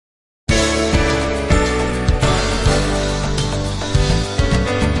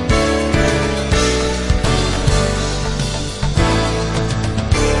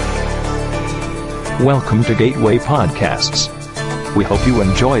Welcome to Gateway Podcasts. We hope you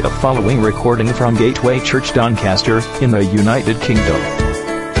enjoy the following recording from Gateway Church Doncaster in the United Kingdom.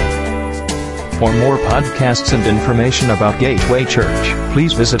 For more podcasts and information about Gateway Church,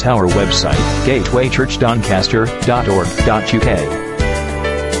 please visit our website,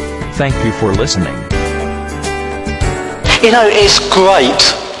 gatewaychurchdoncaster.org.uk. Thank you for listening. You know, it's great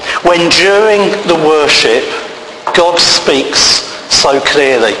when during the worship, God speaks so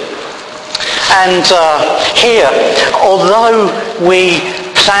clearly. And here, although we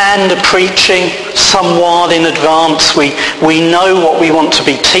plan the preaching somewhat in advance, we know what we want to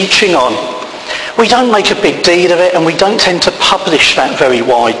be teaching on, we don't make a big deal of it, and we don't tend to publish that very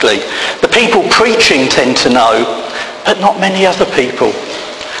widely. The people preaching tend to know, but not many other people.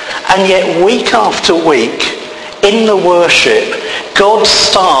 And yet week after week, in the worship, God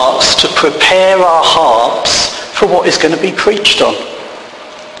starts to prepare our hearts for what is going to be preached on.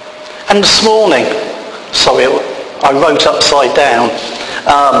 And this morning, sorry, I wrote upside down.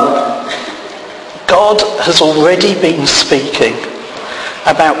 God has already been speaking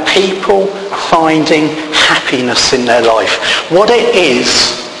about people finding happiness in their life. What it is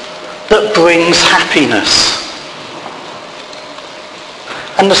that brings happiness.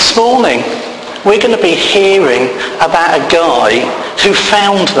 And this morning, we're going to be hearing about a guy who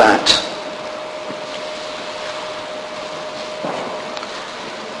found that.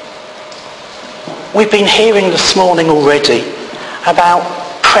 We've been hearing this morning already about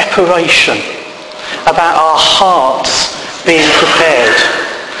preparation, about our hearts being prepared.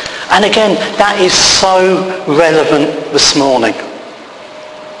 And again, that is so relevant this morning.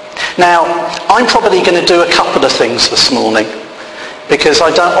 Now, I'm probably going to do a couple of things this morning, because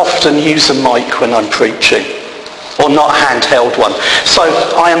I don't often use a mic when I'm preaching, or not a handheld one. So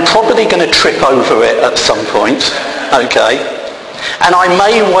I am probably going to trip over it at some point, okay? And I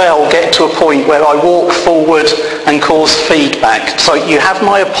may well get to a point where I walk forward and cause feedback. So you have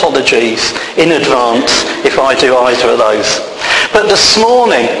my apologies in advance if I do either of those. But this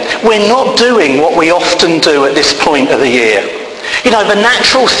morning, we're not doing what we often do at this point of the year. You know, the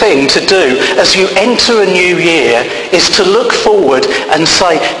natural thing to do as you enter a new year is to look forward and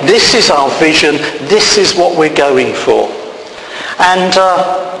say, this is our vision, this is what we're going for. And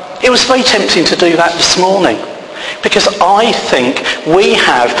it was very tempting to do that this morning, because I think we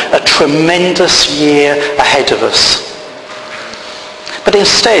have a tremendous year ahead of us. But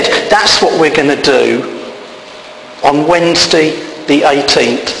instead, that's what we're going to do on Wednesday the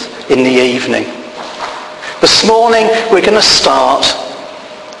 18th in the evening. This morning, we're going to start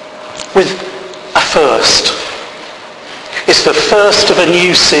with a first. It's the first of a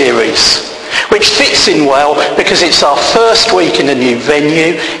new series, which fits in well because it's our first week in a new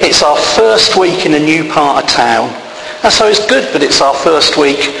venue, it's our first week in a new part of town. And so it's good that it's our first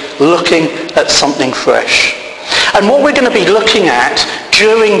week looking at something fresh. And what we're going to be looking at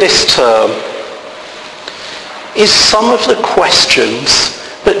during this term is some of the questions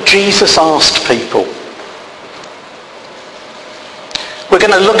that Jesus asked people. We're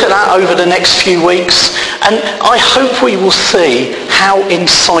going to look at that over the next few weeks, and I hope we will see how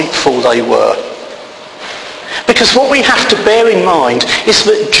insightful they were. Because what we have to bear in mind is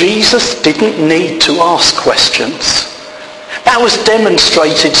that Jesus didn't need to ask questions. That was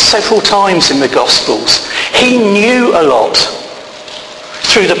demonstrated several times in the Gospels. He knew a lot.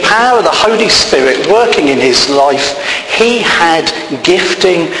 Through the power of the Holy Spirit working in his life, he had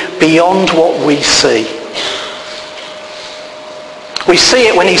gifting beyond what we see. We see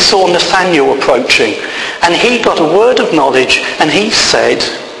it when he saw Nathanael approaching, and he got a word of knowledge, and he said,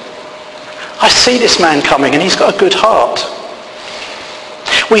 I see this man coming, and he's got a good heart.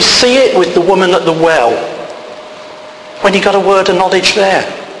 We see it with the woman at the well, when he got a word of knowledge there.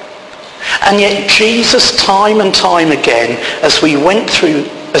 And yet Jesus, time and time again, as we looked through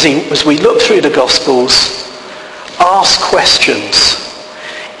the Gospels, asked questions,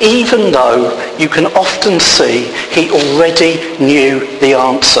 even though you can often see he already knew the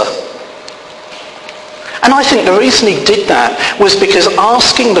answer. And I think the reason he did that was because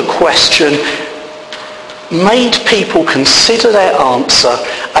asking the question made people consider their answer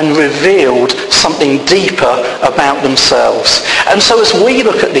and revealed something deeper about themselves. And so as we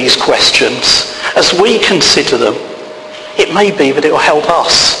look at these questions, as we consider them, it may be that it will help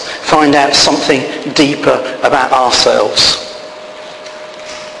us find out something deeper about ourselves.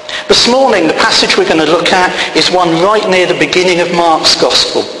 This morning, the passage we're going to look at is one right near the beginning of Mark's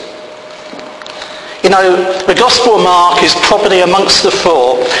Gospel. You know, the Gospel of Mark is probably amongst the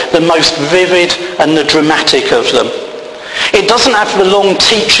four the most vivid and the dramatic of them. It doesn't have the long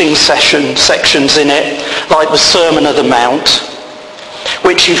teaching sections in it, like the Sermon on the Mount. We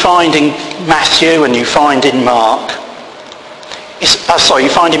which you find in Matthew and you find in Mark. You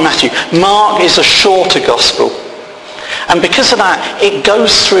find in Matthew. Mark is a shorter gospel. And because of that, it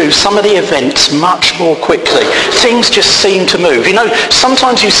goes through some of the events much more quickly. Things just seem to move. You know,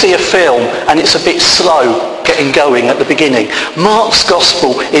 sometimes you see a film and it's a bit slow getting going at the beginning. Mark's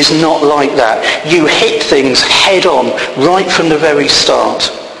gospel is not like that. You hit things head on right from the very start.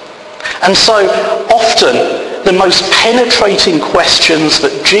 And so often the most penetrating questions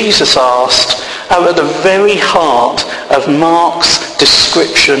that Jesus asked are at the very heart of Mark's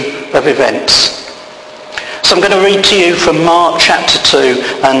description of events. So I'm going to read to you from Mark chapter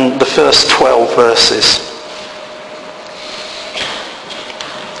 2 and the first 12 verses.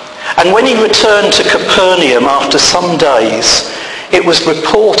 And when he returned to Capernaum after some days, it was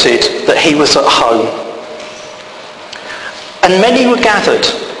reported that he was at home. And many were gathered,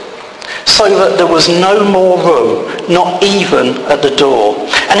 so that there was no more room, not even at the door.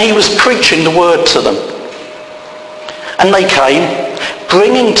 And he was preaching the word to them. And they came,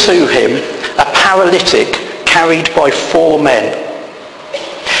 bringing to him a paralytic carried by 4 men.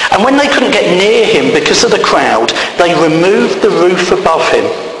 And when they couldn't get near him because of the crowd, they removed the roof above him.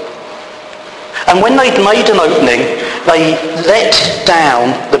 And when they'd made an opening, they let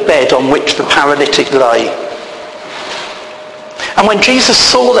down the bed on which the paralytic lay. And when Jesus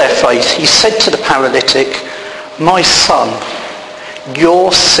saw their faith, he said to the paralytic, "My son,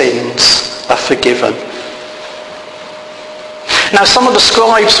 your sins are forgiven." Now some of the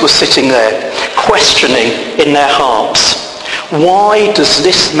scribes were sitting there, questioning in their hearts, "Why does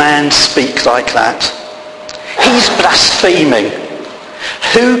this man speak like that? He's blaspheming.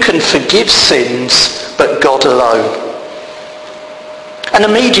 Who can forgive sins but God alone?" And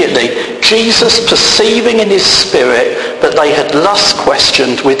immediately, Jesus, perceiving in his spirit that they had thus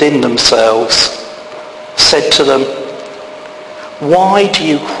questioned within themselves, said to them, "Why do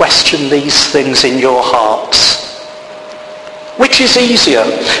you question these things in your hearts? Which is easier,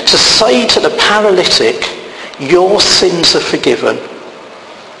 to say to the paralytic, 'Your sins are forgiven,'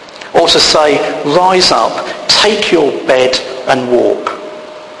 or to say, 'Rise up, take your bed and walk'?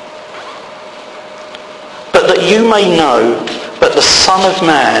 But that you may know that the Son of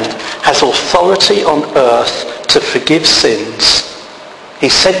Man has authority on earth to forgive sins," he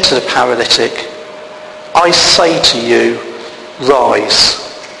said to the paralytic, "I say to you, rise,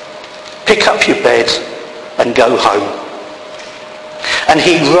 pick up your bed and go home." And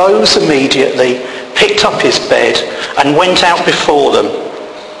he rose immediately, picked up his bed and went out before them,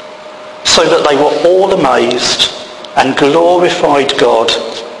 so that they were all amazed and glorified God,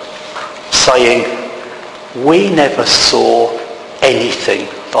 saying, "We never saw anything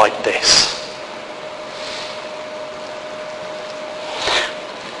like this."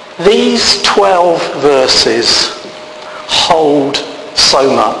 These 12 verses hold so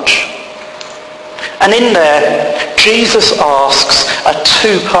much. And in there, Jesus asks a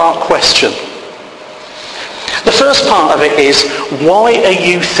 2-part question. The first part of it is, why are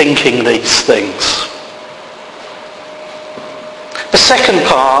you thinking these things? The second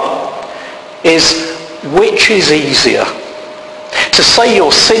part is, which is easier? To say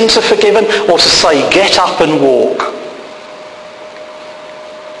your sins are forgiven, or to say get up and walk?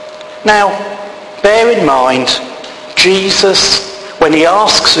 Now, bear in mind, Jesus, when he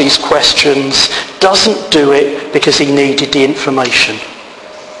asks these questions, doesn't do it because he needed the information.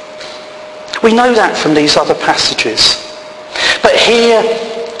 We know that from these other passages. But here,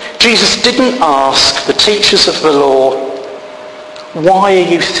 Jesus didn't ask the teachers of the law, "Why are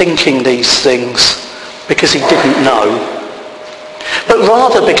you thinking these things?" because he didn't know. But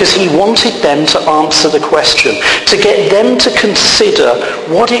rather because he wanted them to answer the question, to get them to consider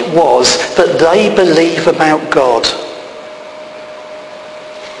what it was that they believe about God.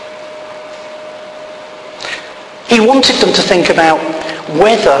 He wanted them to think about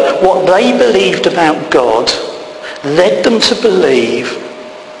whether what they believed about God led them to believe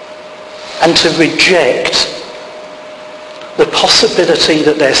and to reject the possibility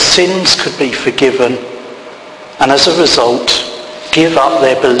that their sins could be forgiven, and as a result, give up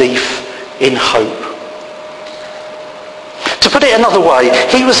their belief in hope. To put it another way,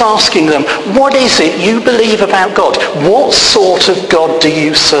 he was asking them, what is it you believe about God? What sort of God do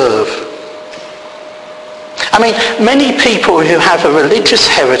you serve? I mean, many people who have a religious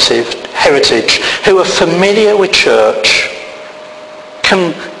heritage, who are familiar with church,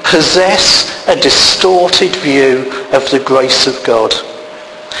 can possess a distorted view of the grace of God.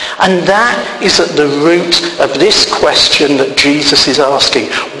 And that is at the root of this question that Jesus is asking.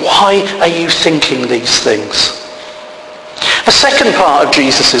 Why are you thinking these things? The second part of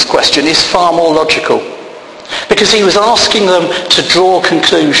Jesus' question is far more logical. because he was asking them to draw a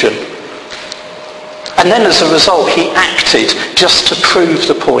conclusion. And then as a result, he acted just to prove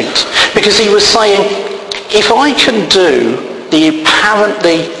the point. Because he was saying, if I can do the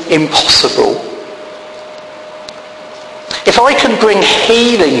apparently impossible, if I can bring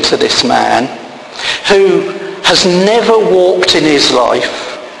healing to this man who has never walked in his life,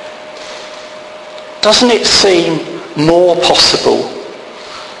 doesn't it seem more possible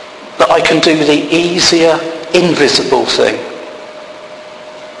that I can do the easier, invisible thing?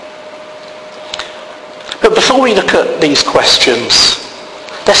 But before we look at these questions,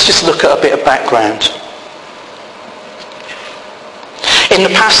 let's just look at a bit of background. In the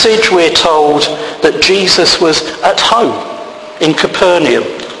passage we're told that Jesus was at home in Capernaum.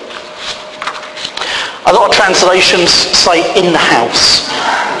 A lot of translations say in the house,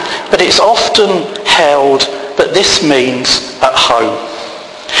 but it's often held that this means at home.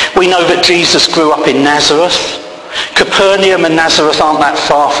 We know that Jesus grew up in Nazareth. Capernaum and Nazareth aren't that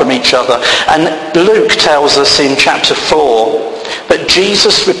far from each other. And Luke tells us in chapter 4 that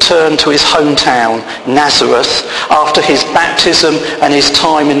Jesus returned to his hometown, Nazareth, after his baptism and his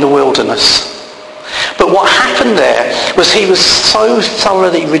time in the wilderness. But what happened there was he was so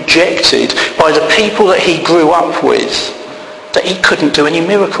thoroughly rejected by the people that he grew up with that he couldn't do any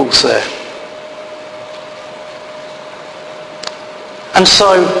miracles there. And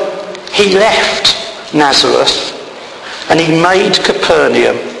so he left Nazareth and he made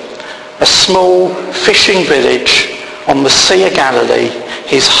Capernaum, a small fishing village on the Sea of Galilee,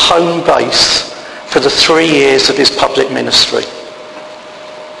 his home base for the 3 years of his public ministry.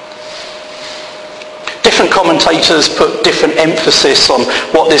 Different commentators put different emphasis on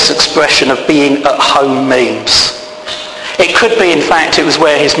what this expression of being at home means. It could be, in fact, it was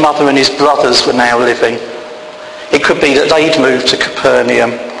where his mother and his brothers were now living. It could be that they'd moved to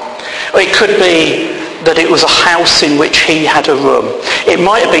Capernaum. Or it could be that it was a house in which he had a room. It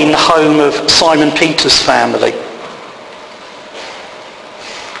might have been the home of Simon Peter's family.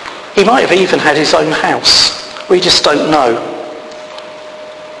 He might have even had his own house. We just don't know.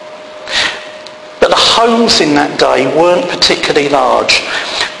 But the homes in that day weren't particularly large.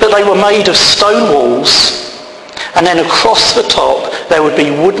 But they were made of stone walls, and then across the top there would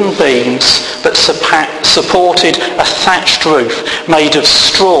be wooden beams that supported a thatched roof made of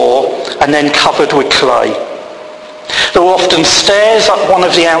straw and then covered with clay. There were often stairs up one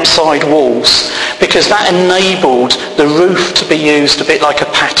of the outside walls because that enabled the roof to be used a bit like a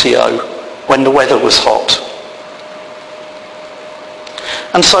patio when the weather was hot.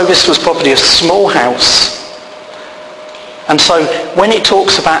 And so this was probably a small house. And so when it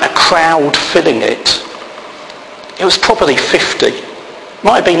talks about a crowd filling it, it was probably 50,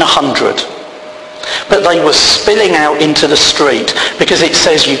 might have been 100. But they were spilling out into the street because it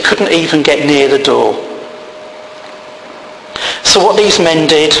says you couldn't even get near the door. So what these men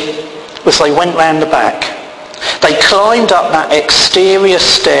did was they went round the back. They climbed up that exterior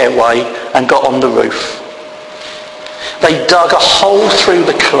stairway and got on the roof. They dug a hole through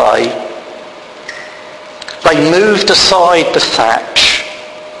the clay. They moved aside the thatch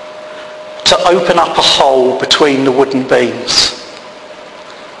to open up a hole between the wooden beams.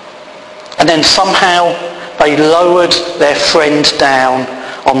 And then somehow they lowered their friend down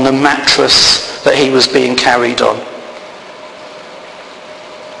on the mattress that he was being carried on.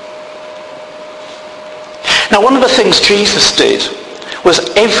 Now, one of the things Jesus did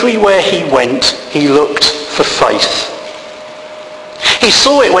was everywhere he went, he looked for faith. He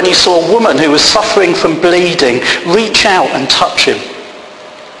saw it when he saw a woman who was suffering from bleeding reach out and touch him.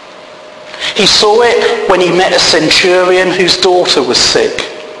 He saw it when he met a centurion whose daughter was sick.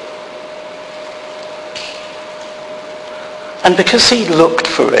 And because he looked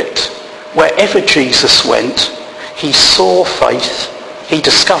for it, wherever Jesus went, he saw faith, he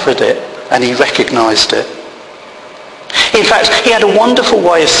discovered it, and he recognised it. In fact, he had a wonderful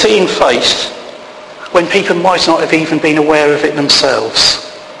way of seeing faith when people might not have even been aware of it themselves.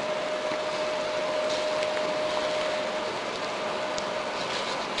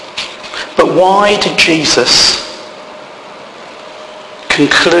 But why did Jesus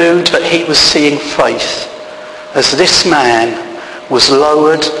conclude that he was seeing faith as this man was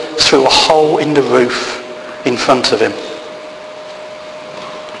lowered through a hole in the roof in front of him?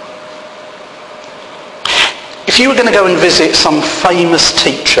 If you were going to go and visit some famous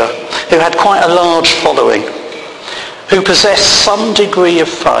teacher who had quite a large following, who possessed some degree of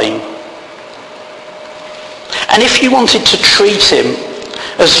fame, and if you wanted to treat him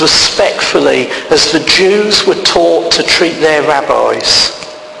as respectfully as the Jews were taught to treat their rabbis,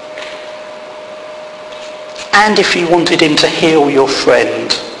 and if you wanted him to heal your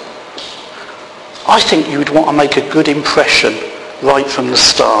friend, I think you would want to make a good impression right from the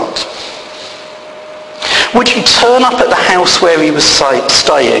start. Would you turn up at the house where he was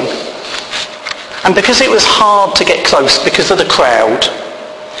staying, and because it was hard to get close because of the crowd,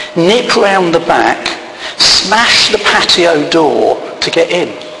 nip round the back, smash the patio door to get in?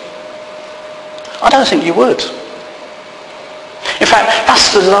 I don't think you would. In fact,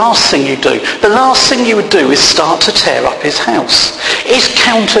 that's the last thing you do. The last thing you would do is start to tear up his house. It's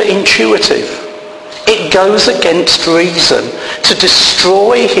counterintuitive. It goes against reason to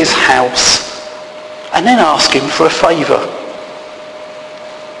destroy his house and then ask him for a favour.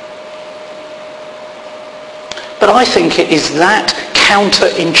 But I think it is that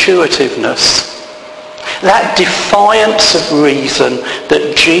counterintuitiveness, that defiance of reason,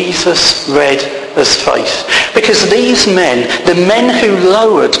 that Jesus read as faith. Because these men, the men who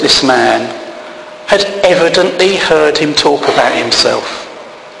lowered this man, had evidently heard him talk about himself.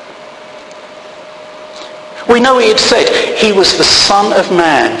 We know he had said he was the Son of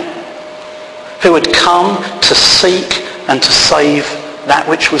Man who had come to seek and to save that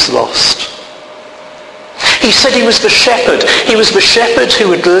which was lost. He said he was the shepherd. He was the shepherd who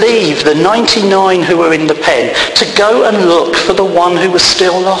would leave the 99 who were in the pen to go and look for the one who was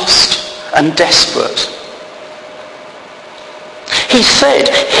still lost and desperate. He said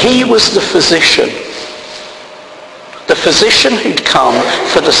he was the physician who'd come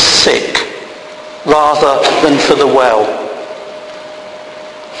for the sick rather than for the well.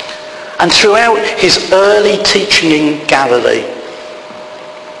 And throughout his early teaching in Galilee,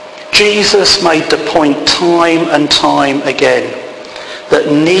 Jesus made the point time and time again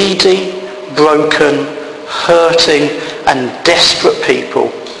that needy, broken, hurting and desperate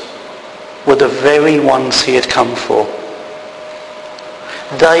people were the very ones he had come for.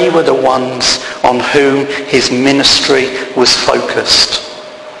 They were the ones on whom his ministry was focused.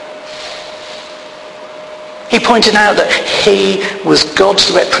 He pointed out that he was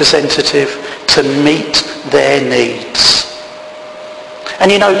God's representative to meet their needs. And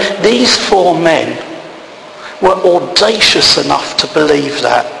you know, these 4 men were audacious enough to believe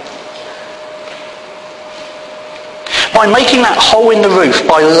that. By making that hole in the roof,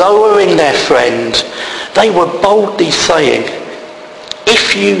 by lowering their friend, they were boldly saying,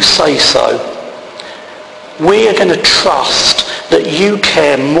 if you say so, we are going to trust that you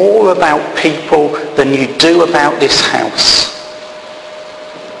care more about people than you do about this house.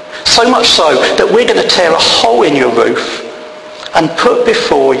 So much so that we're going to tear a hole in your roof and put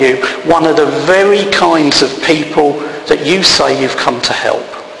before you one of the very kinds of people that you say you've come to help.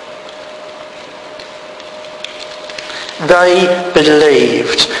 They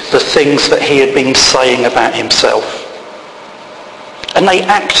believed the things that he had been saying about himself. And they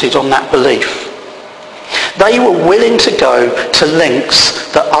acted on that belief. They were willing to go to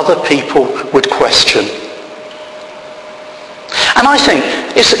lengths that other people would question. And I think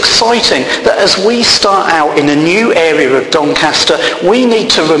it's exciting that as we start out in a new area of Doncaster, we need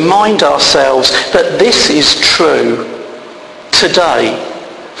to remind ourselves that this is true today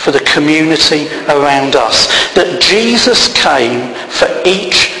for the community around us. That Jesus came for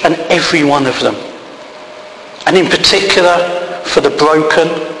each and every one of them. And in particular, for the broken,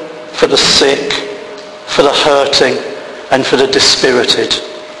 for the sick, for the hurting, and for the dispirited.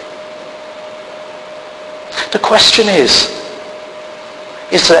 The question is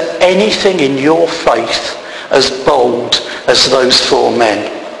there anything in your faith as bold as those 4 men?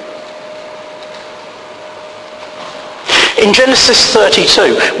 In Genesis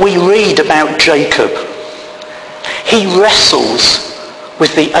 32, we read about Jacob. He wrestles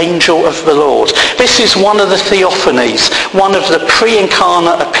with the angel of the Lord. This is one of the theophanies, one of the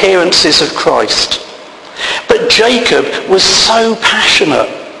pre-incarnate appearances of Christ. But Jacob was so passionate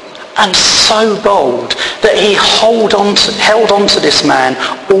and so bold that he held on to this man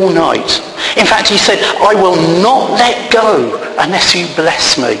all night. In fact, he said, I will not let go unless you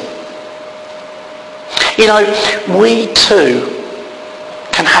bless me. You know, we too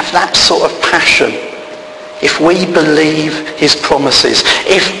can have that sort of passion if we believe his promises.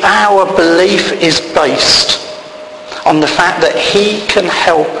 If our belief is based on the fact that he can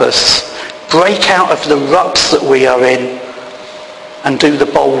help us break out of the ruts that we are in and do the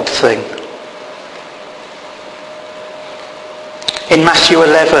bold thing. In Matthew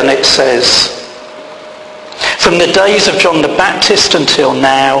 11 it says, from the days of John the Baptist until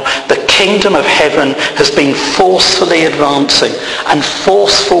now, the kingdom of heaven has been forcefully advancing, and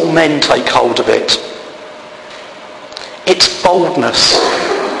forceful men take hold of it. It's boldness,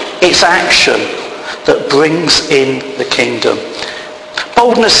 it's action that brings in the kingdom.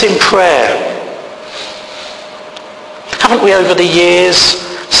 Boldness in prayer. Haven't we over the years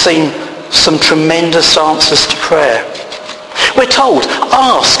seen some tremendous answers to prayer. We're told,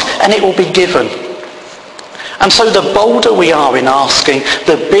 ask and it will be given. And so the bolder we are in asking,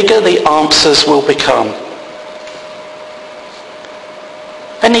 the bigger the answers will become.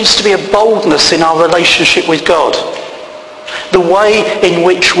 There needs to be a boldness in our relationship with God. The way in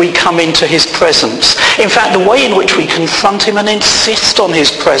which we come into his presence. In fact, the way in which we confront him and insist on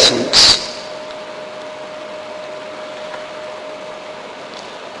his presence.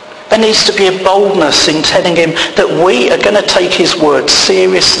 There needs to be a boldness in telling him that we are going to take his word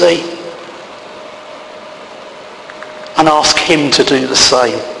seriously and ask him to do the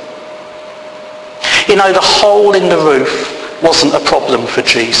same. You know, the hole in the roof wasn't a problem for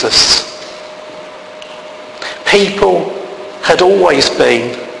Jesus. People had always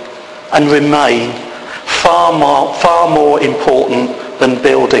been and remain far more important than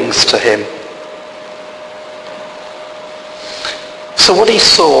buildings to him. So what he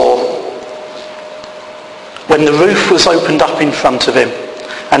saw when the roof was opened up in front of him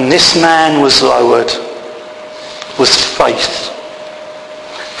and this man was lowered was faith.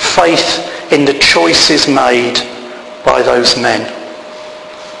 Faith in the choices made by those men.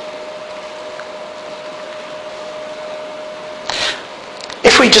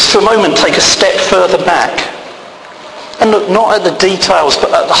 If we just for a moment take a step further back and look not at the details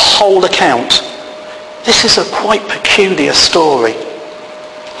but at the whole account, this is a quite peculiar story.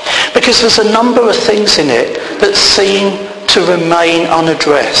 Because there's a number of things in it that seem to remain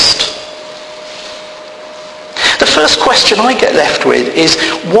unaddressed. The first question I get left with is,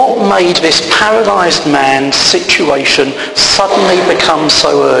 what made this paralysed man's situation suddenly become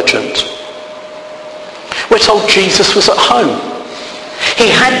so urgent? We're told Jesus was at home. He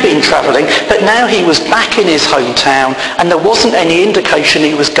had been travelling, but now he was back in his hometown and there wasn't any indication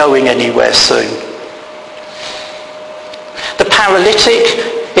he was going anywhere soon. The paralytic,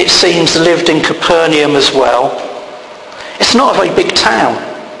 it seems, lived in Capernaum as well. It's not a very big town.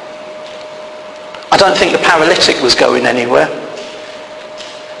 I don't think the paralytic was going anywhere.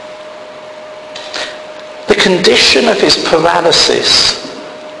 The condition of his paralysis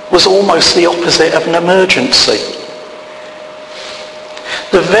was almost the opposite of an emergency.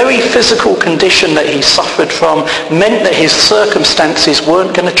 The very physical condition that he suffered from meant that his circumstances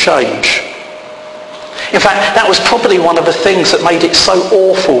weren't going to change. In fact, that was probably one of the things that made it so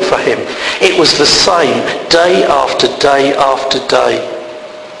awful for him. It was the same day after day after day.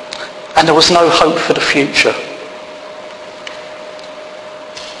 And there was no hope for the future.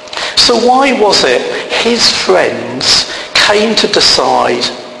 So why was it his friends came to decide,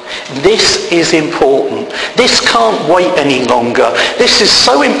 this is important. This can't wait any longer. This is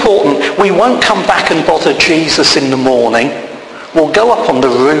so important, we won't come back and bother Jesus in the morning. We'll go up on the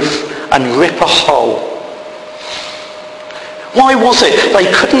roof and rip a hole. Why was it they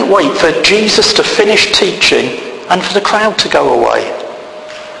couldn't wait for Jesus to finish teaching and for the crowd to go away?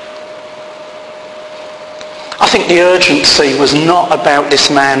 I think the urgency was not about this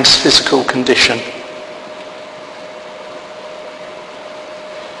man's physical condition.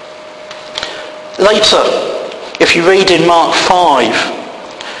 Later, if you read in Mark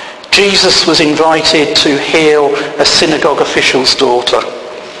 5, Jesus was invited to heal a synagogue official's daughter.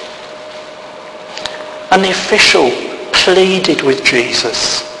 And the official pleaded with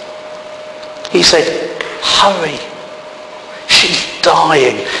Jesus. He said, hurry, she's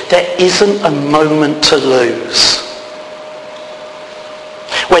dying. There isn't a moment to lose.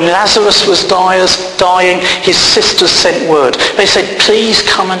 When Lazarus was dying, his sisters sent word. They said, please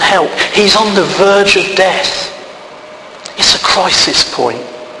come and help. He's on the verge of death. It's a crisis point.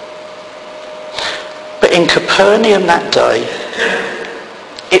 But in Capernaum that day,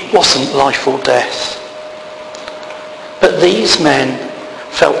 it wasn't life or death. But these men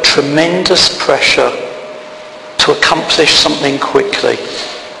felt tremendous pressure to accomplish something quickly.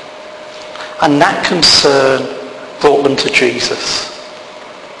 And that concern brought them to Jesus.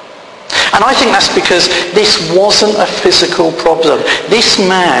 And I think that's because this wasn't a physical problem. This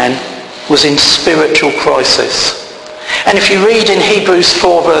man was in spiritual crisis. And if you read in Hebrews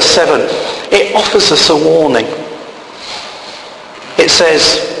 4 verse 7, it offers us a warning. It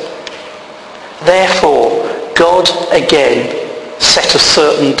says, therefore, God again set a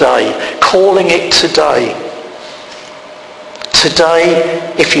certain day, calling it today.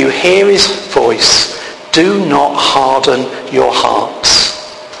 Today, if you hear his voice, do not harden your hearts.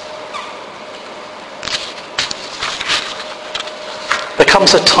 There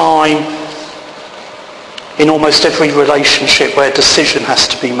comes a time in almost every relationship where a decision has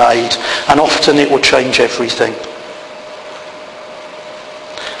to be made, and often it will change everything.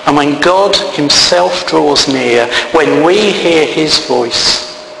 And when God himself draws near, when we hear his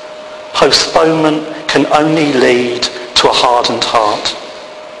voice, Postponement can only lead to a hardened heart.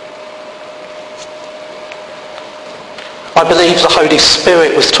 I believe the Holy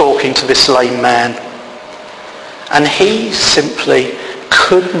Spirit was talking to this lame man, and he simply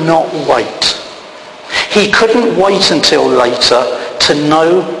could not wait. He couldn't wait until later to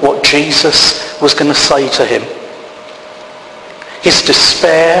know what Jesus was going to say to him. His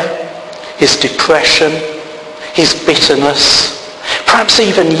despair, his depression, his bitterness, perhaps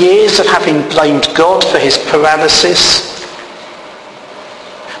even years of having blamed God for his paralysis,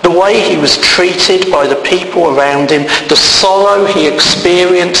 the way he was treated by the people around him, the sorrow he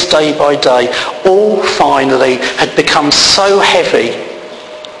experienced day by day, all finally had become so heavy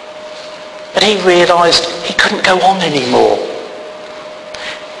that he realised he couldn't go on anymore.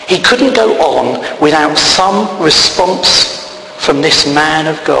 He couldn't go on without some response from this man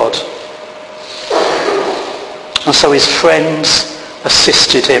of God. And so his friends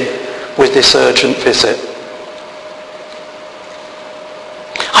assisted him with this urgent visit.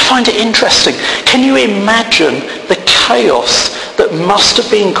 I find it interesting. Can you imagine the chaos that must have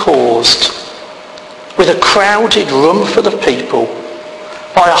been caused with a crowded room full of people,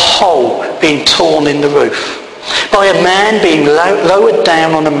 by a hole being torn in the roof, by a man being lowered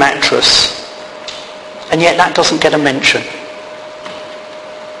down on a mattress, and yet that doesn't get a mention?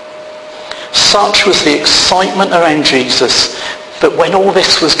 Such was the excitement around Jesus that when all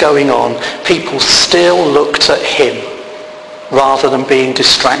this was going on, people still looked at him rather than being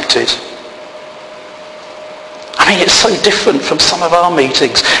distracted. I mean, it's so different from some of our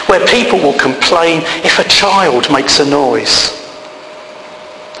meetings where people will complain if a child makes a noise.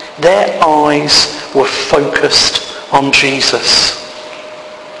 Their eyes were focused on Jesus.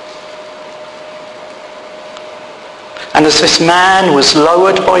 And as this man was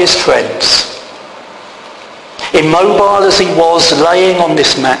lowered by his friends, immobile as he was laying on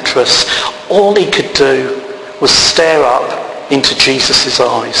this mattress, all he could do was stare up into Jesus'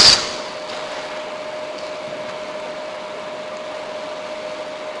 eyes.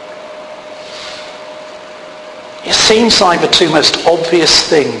 It seems like the two most obvious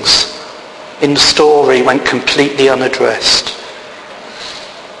things in the story went completely unaddressed.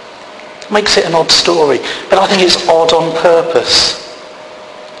 Makes it an odd story, but I think it's odd on purpose,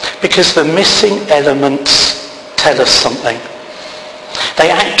 because the missing elements tell us something. They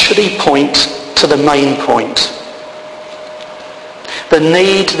actually point to the main point. The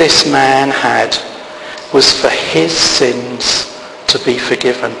need this man had was for his sins to be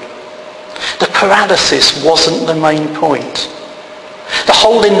forgiven. The paralysis wasn't the main point. The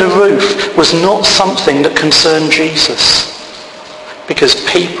hole in the roof was not something that concerned Jesus, because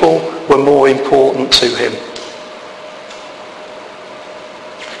people were more important to him.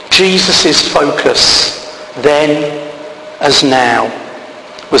 Jesus' focus, then as now,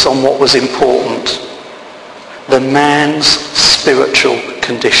 was on what was important: the man's spiritual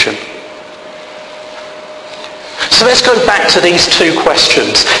condition. So let's go back to these two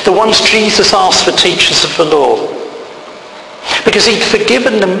questions, the ones Jesus asked for teachers of the law. Because he'd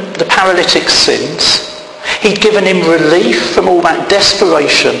forgiven the paralytic's sins, he'd given him relief from all that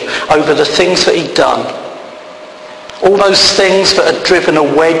desperation over the things that he'd done, all those things that had driven a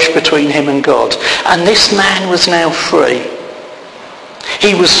wedge between him and God. And this man was now free.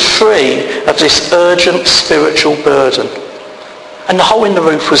 He was free of this urgent spiritual burden. And the hole in the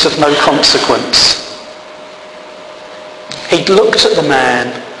roof was of no consequence. He'd looked at the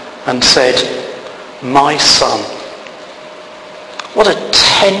man and said, "My son." What a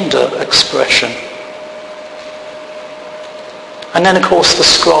tender expression. And then, of course, the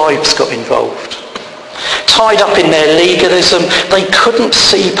scribes got involved. Tied up in their legalism, they couldn't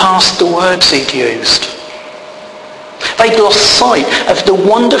see past the words he'd used. They'd lost sight of the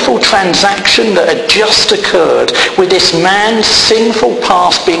wonderful transaction that had just occurred with this man's sinful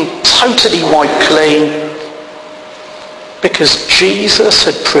past being totally wiped clean, because Jesus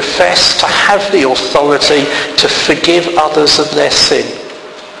had professed to have the authority to forgive others of their sin,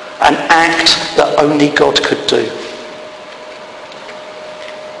 an act that only God could do.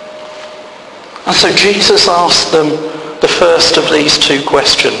 And so Jesus asked them the first of these two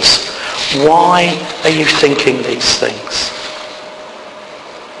questions: why are you thinking these things?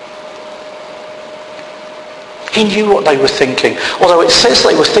 He knew what they were thinking, although it says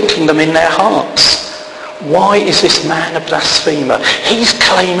they were thinking them in their hearts. Why is this man a blasphemer? He's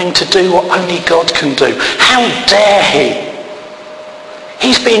claiming to do what only God can do. How dare he?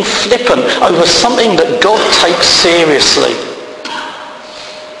 He's being flippant over something that God takes seriously.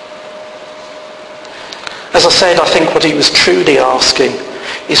 As I said, I think what he was truly asking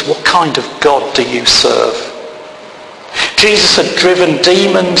is, what kind of God do you serve? Jesus had driven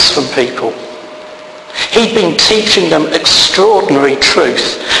demons from people. He'd been teaching them extraordinary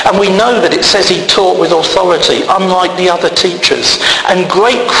truth. And we know that it says he taught with authority, unlike the other teachers. And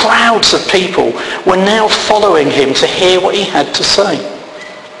great crowds of people were now following him to hear what he had to say.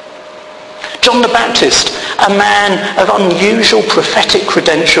 John the Baptist, a man of unusual prophetic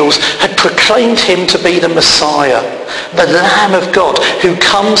credentials, had proclaimed him to be the Messiah, the Lamb of God who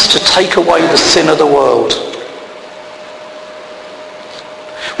comes to take away the sin of the world.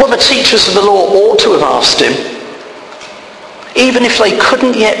 What the teachers of the law ought to have asked him, even if they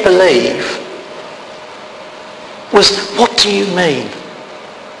couldn't yet believe, was, what do you mean?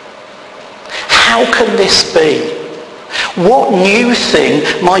 How can this be? What new thing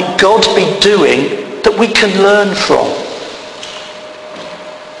might God be doing that we can learn from?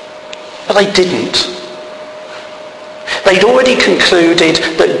 But they didn't. They'd already concluded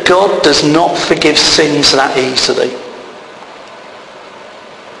that God does not forgive sins that easily.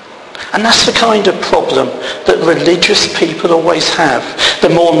 And that's the kind of problem that religious people always have. The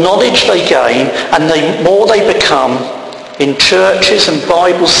more knowledge they gain and the more they become in churches and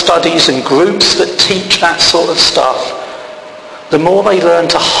Bible studies and groups that teach that sort of stuff, the more they learn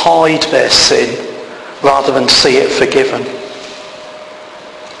to hide their sin rather than see it forgiven.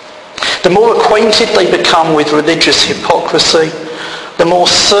 The more acquainted they become with religious hypocrisy, the more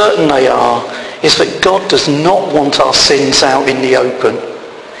certain they are is that God does not want our sins out in the open.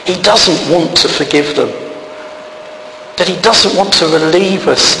 He doesn't want to forgive them. That he doesn't want to relieve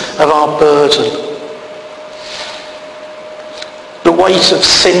us of our burden. The weight of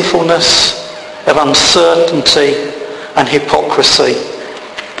sinfulness, of uncertainty and hypocrisy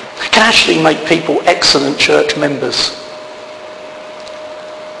can actually make people excellent church members.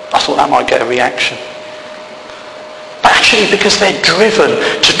 I thought that might get a reaction. But actually because they're driven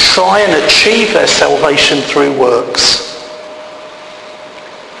to try and achieve their salvation through works.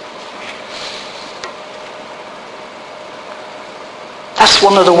 That's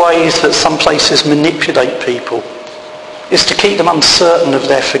one of the ways that some places manipulate people, is to keep them uncertain of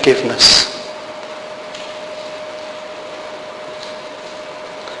their forgiveness.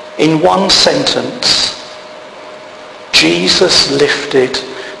 In one sentence, Jesus lifted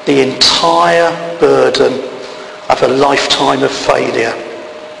the entire burden of a lifetime of failure.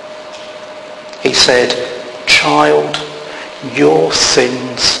 He said, "Child, your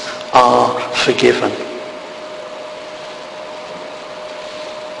sins are forgiven."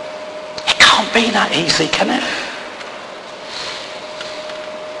 Be that easy, can it?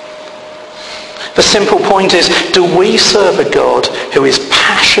 The simple point is, do we serve a God who is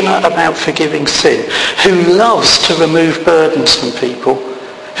passionate about forgiving sin, who loves to remove burdens from people,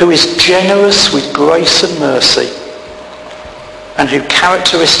 who is generous with grace and mercy, and who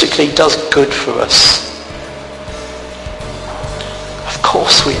characteristically does good for us? Of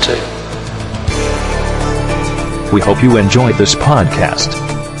course we do. We hope you enjoyed this podcast.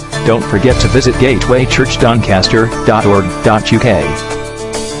 Don't forget to visit gatewaychurchdoncaster.org.uk.